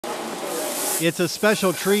It's a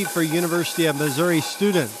special treat for University of Missouri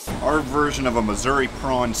students. Our version of a Missouri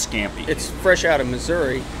prawn scampi. It's fresh out of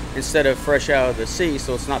Missouri instead of fresh out of the sea,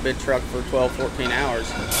 so it's not been trucked for 12, 14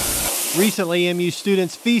 hours. Recently, MU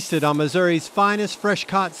students feasted on Missouri's finest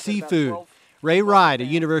fresh-caught seafood. Wright, a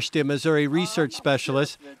University of Missouri research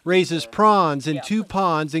specialist, raises prawns in 2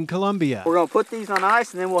 ponds in Columbia. We're going to put these on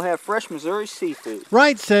ice and then we'll have fresh Missouri seafood.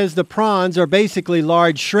 Wright says the prawns are basically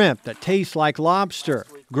large shrimp that taste like lobster.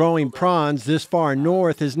 Growing prawns this far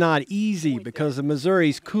north is not easy because of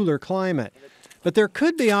Missouri's cooler climate. But there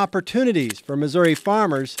could be opportunities for Missouri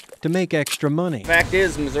farmers to make extra money. The fact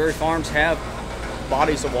is, Missouri farms have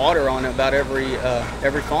bodies of water on about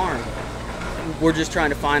every farm. We're just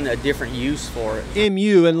trying to find a different use for it.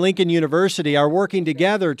 MU and Lincoln University are working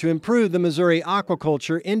together to improve the Missouri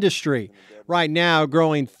aquaculture industry. Right now,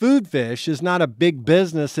 growing food fish is not a big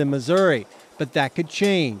business in Missouri, but that could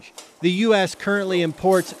change. The U.S. currently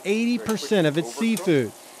imports 80% of its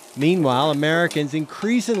seafood. Meanwhile, Americans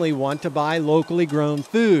increasingly want to buy locally grown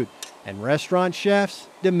food, and restaurant chefs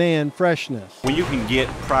demand freshness. When you can get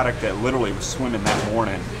product that literally was swimming that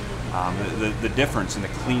morning, the difference in the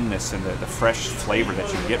cleanness and the fresh flavor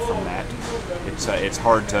that you get from that, it's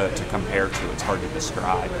hard to compare to, it's hard to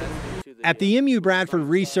describe. At the MU Bradford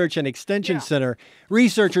Research and Extension Center,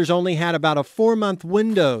 researchers only had about a 4-month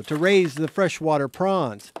window to raise the freshwater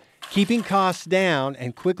prawns. Keeping costs down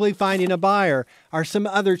and quickly finding a buyer are some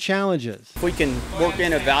other challenges. If we can work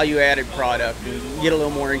in a value-added product and get a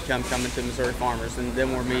little more income coming to Missouri farmers, and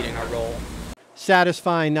then we're meeting our goal.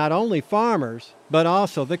 Satisfying not only farmers, but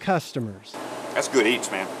also the customers. That's good eats,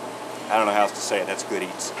 man. I don't know how else to say it. That's good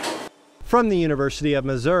eats. From the University of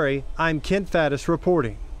Missouri, I'm Kent Faddis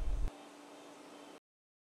reporting.